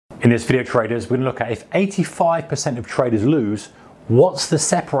In this video, traders, we're going to look at if 85% of traders lose, what's the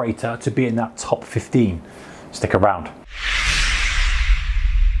separator to be in that top 15? Stick around.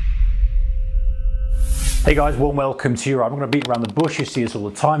 Hey guys, warm welcome to you. I'm going to beat around the bush. You see this all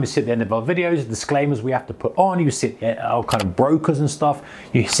the time. You see at the end of our videos, disclaimers we have to put on. You see it, our kind of brokers and stuff.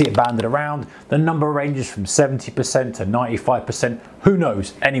 You see it banded around. The number ranges from 70% to 95%. Who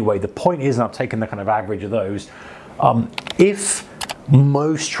knows? Anyway, the point is, and I've taken the kind of average of those, if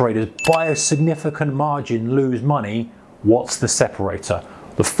most traders by a significant margin lose money, what's the separator?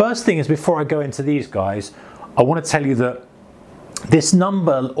 The first thing is, before I go into these guys, I want to tell you that this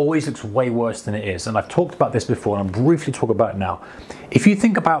number always looks way worse than it is, and I've talked about this before and I'll briefly talk about it now. If you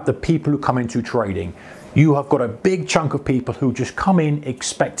think about the people who come into trading, you have got a big chunk of people who just come in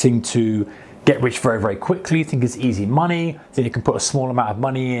expecting to get rich very, very quickly, think it's easy money, think you can put a small amount of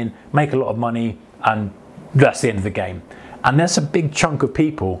money in, make a lot of money, and that's the end of the game. And that's a big chunk of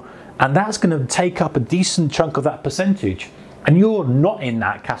people, and that's going to take up a decent chunk of that percentage. And you're not in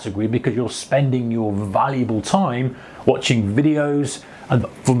that category because you're spending your valuable time watching videos and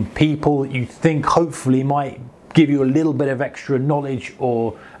from people that you think hopefully might give you a little bit of extra knowledge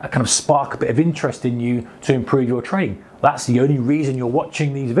or a kind of spark a bit of interest in you to improve your trading. That's the only reason you're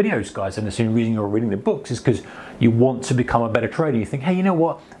watching these videos, guys, and the only reason you're reading the books is because you want to become a better trader. You think, hey, you know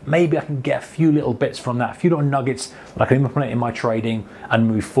what? Maybe I can get a few little bits from that, a few little nuggets that I can implement in my trading and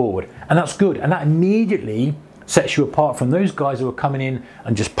move forward. And that's good. And that immediately sets you apart from those guys who are coming in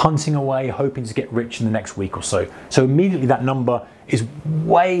and just punting away, hoping to get rich in the next week or so. So immediately that number is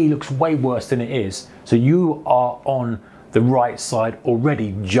looks way worse than it is. So you are on the right side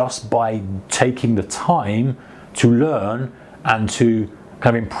already just by taking the time to learn and to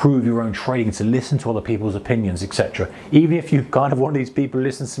kind of improve your own trading, to listen to other people's opinions, etc. Even if you're kind of one of these people who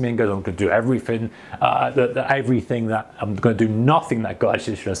listens to me and goes, I'm going to do everything, everything that I'm going to do nothing that guy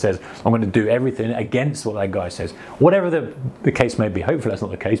says. I'm going to do everything against what that guy says. Whatever the case may be, hopefully that's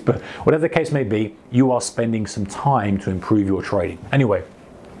not the case, but whatever the case may be, you are spending some time to improve your trading. Anyway,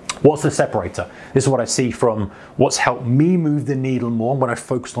 what's the separator? This is what I see from what's helped me move the needle more. When I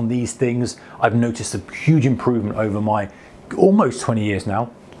focused on these things, I've noticed a huge improvement over my almost 20 years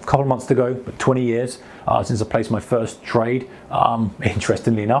now. A couple of months to go, but 20 years since I placed my first trade,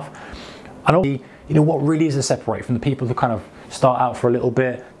 interestingly enough. And you know what really is a separator from the people who kind of start out for a little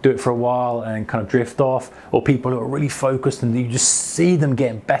bit, do it for a while and kind of drift off, or people who are really focused and you just see them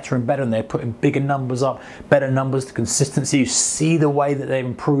getting better and better and they're putting bigger numbers up, better numbers, the consistency, you see the way that they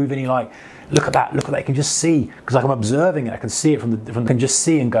improve and you're like, look at that, you can just see, because like I'm observing it, I can see it from I can just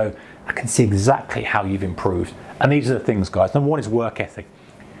see and go, I can see exactly how you've improved. And these are the things, guys. Number one is work ethic.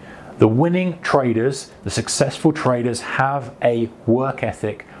 The winning traders, the successful traders have a work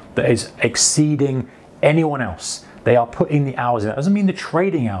ethic that is exceeding anyone else. They are putting the hours in. That doesn't mean the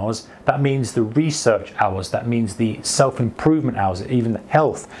trading hours, that means the research hours, that means the self-improvement hours, even the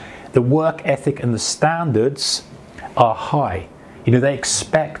health. The work ethic and the standards are high. You know, they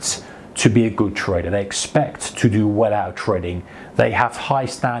expect to be a good trader. They expect to do well out of trading. They have high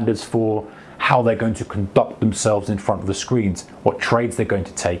standards for how they're going to conduct themselves in front of the screens, what trades they're going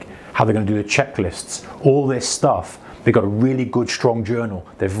to take, how they're going to do the checklists, all this stuff. They've got a really good, strong journal.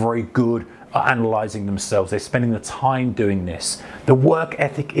 They're very good at analyzing themselves. They're spending the time doing this. The work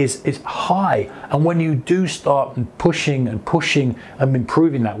ethic is high. And when you do start pushing and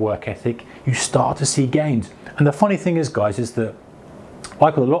improving that work ethic, you start to see gains. And the funny thing is, guys, is that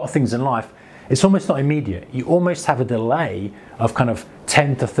like with a lot of things in life, it's almost not immediate. You almost have a delay of kind of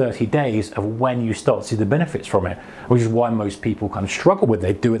 10 to 30 days of when you start to see the benefits from it, which is why most people kind of struggle with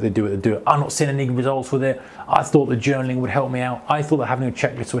it. They do it. I'm not seeing any results with it. I thought the journaling would help me out. I thought that having a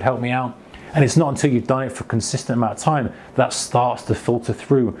checklist would help me out. And it's not until you've done it for a consistent amount of time that starts to filter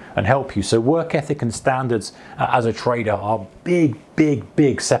through and help you. So work ethic and standards as a trader are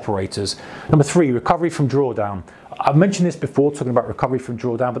big separators. Number three, recovery from drawdown. I've mentioned this before, talking about recovery from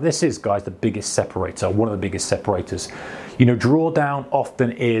drawdown, but this is, guys, the biggest separator, one of the biggest separators. You know, drawdown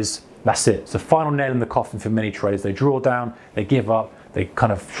often is, that's it. It's the final nail in the coffin for many traders. They draw down, they give up, they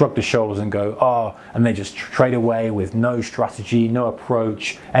kind of shrug their shoulders and go, oh, and they just trade away with no strategy, no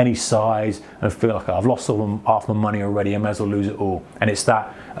approach, any size, and feel like I've lost half my money already, I may as well lose it all. And it's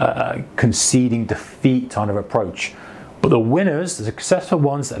that conceding defeat kind of approach. But the winners, the successful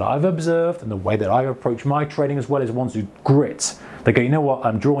ones that I've observed and the way that I approach my trading as well, is ones who grit. They go, you know what,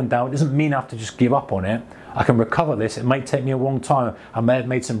 I'm drawing down. It doesn't mean I have to just give up on it. I can recover this. It may take me a long time. I may have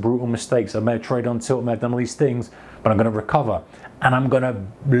made some brutal mistakes. I may have traded on tilt, I may have done all these things, but I'm going to recover. And I'm going to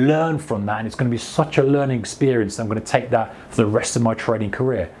learn from that. And it's going to be such a learning experience. I'm going to take that for the rest of my trading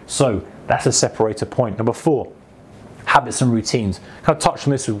career. So that's a separator point. Number four, habits and routines. Kind of touched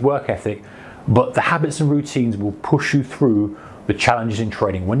on this with work ethic, but the habits and routines will push you through the challenges in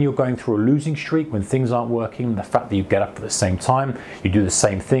trading. When you're going through a losing streak, when things aren't working, the fact that you get up at the same time, you do the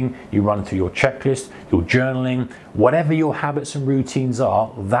same thing, you run through your checklist, your journaling, whatever your habits and routines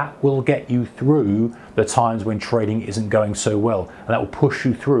are, that will get you through the times when trading isn't going so well. And that will push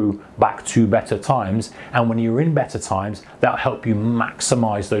you through back to better times. And when you're in better times, that'll help you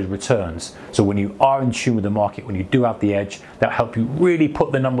maximize those returns. So when you are in tune with the market, when you do have the edge, that'll help you really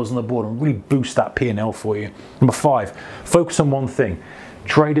put the numbers on the board and really boost that P&L for you. Number 5, focus on one thing.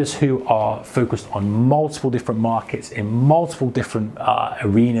 Traders who are focused on multiple different markets in multiple different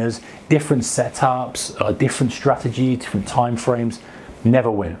arenas, different setups, different strategy, different time frames, never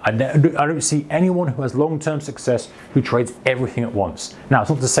win. I don't see anyone who has long-term success who trades everything at once. Now, it's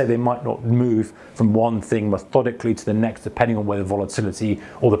not to say they might not move from one thing methodically to the next, depending on where the volatility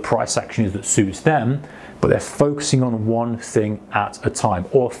or the price action is that suits them, but they're focusing on one thing at a time,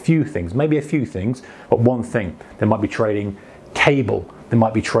 or a few things, maybe a few things, but one thing. They might be trading cable, they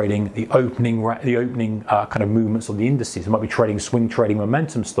might be trading the opening kind of movements of the indices, they might be trading swing trading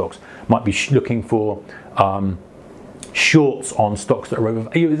momentum stocks, might be looking for shorts on stocks that are over.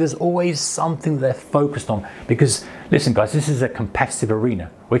 There's always something that they're focused on, because listen guys, this is a competitive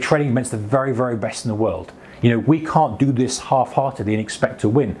arena. We're trading against the very, very best in the world. We can't do this half-heartedly and expect to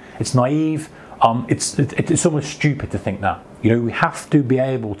win. It's naive. It's almost stupid to think that. We have to be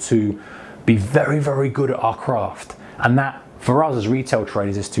able to be very, very good at our craft, and that for us as retail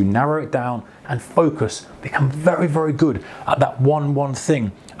traders is to narrow it down and focus, become very, very good at that one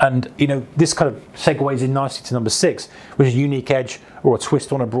thing. And this kind of segues in nicely to number 6, which is unique edge or a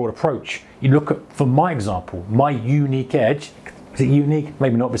twist on a broad approach. You look at, for my example, my unique edge, is it unique?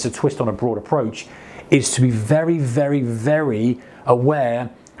 Maybe not, but it's a twist on a broad approach, is to be very, very, very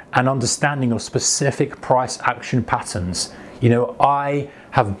aware and understanding of specific price action patterns. I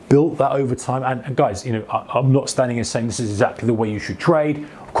have built that over time, and guys, I'm not standing and saying this is exactly the way you should trade.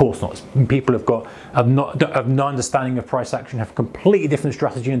 Of course not. People have no understanding of price action, have a completely different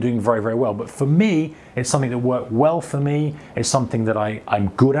strategy and doing very, very well. But for me, it's something that worked well for me. It's something that I'm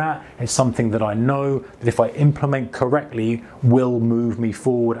good at. It's something that I know that if I implement correctly will move me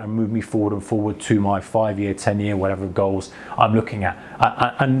forward and move me forward and forward to my 5-year, 10-year, whatever goals I'm looking at.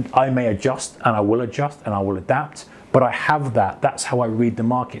 And I may adjust, and I will adjust, and I will adapt. But I have that. That's how I read the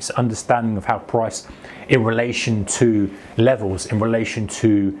markets, understanding of how price in relation to levels, in relation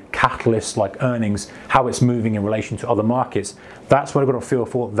to catalysts like earnings, how it's moving in relation to other markets. That's what I've got a feel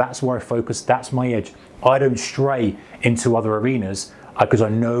for. That's where I focus. That's my edge. I don't stray into other arenas because I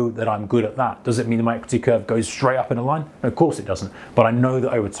know that I'm good at that. Does it mean my equity curve goes straight up in a line? No, of course it doesn't. But I know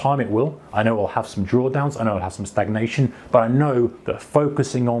that over time it will. I know I'll have some drawdowns. I know I'll have some stagnation. But I know that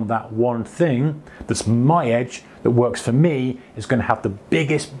focusing on that one thing that's my edge, that works for me, is going to have the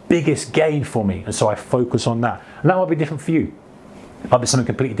biggest gain for me. And so I focus on that. And that might be different for you. It might be something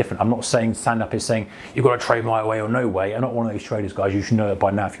completely different. I'm not saying stand up here saying you've got to trade my way or no way. I'm not one of those traders, guys. You should know that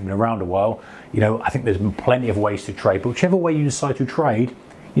by now if you've been around a while. I think there's been plenty of ways to trade, but whichever way you decide to trade,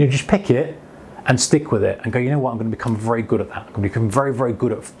 just pick it and stick with it and go, you know what, I'm going to become very good at that. I'm going to become very, very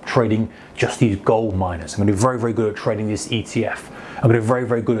good at trading just these gold miners. I'm going to be very, very good at trading this ETF. I'm going to be very,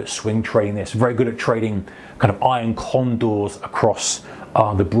 very good at swing trading this, very good at trading kind of iron condors across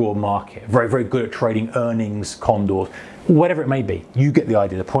the broad market, very, very good at trading earnings condors, whatever it may be. You get the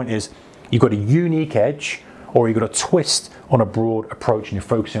idea. The point is, you've got a unique edge or you've got a twist on a broad approach and you're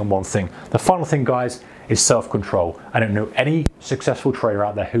focusing on one thing. The final thing, guys, is self-control. I don't know any successful trader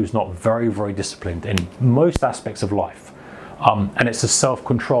out there who's not very, very disciplined in most aspects of life. And it's the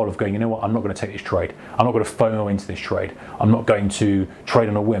self-control of going, you know what, I'm not going to take this trade. I'm not going to FOMO into this trade. I'm not going to trade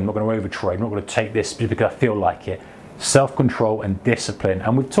on a whim. I'm not going to overtrade. I'm not going to take this just because I feel like it. Self-control and discipline.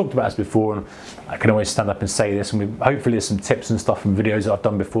 And we've talked about this before, and I can always stand up and say this, and hopefully there's some tips and stuff and videos that I've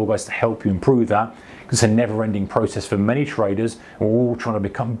done before, guys, to help you improve that, because it's a never-ending process for many traders. We're all trying to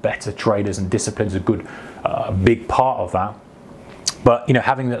become better traders, and discipline's a big part of that. But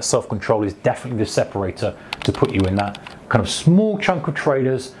having that self-control is definitely the separator to put you in that kind of small chunk of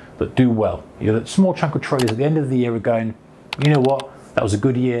traders that do well. That small chunk of traders at the end of the year are going, you know what, that was a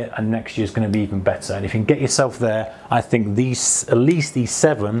good year, and next year is going to be even better. And if you can get yourself there, I think at least these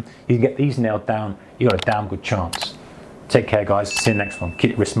 7, you can get these nailed down, you got a damn good chance. Take care, guys. See you next one.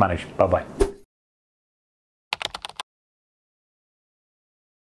 Keep your risk managed. Bye-bye.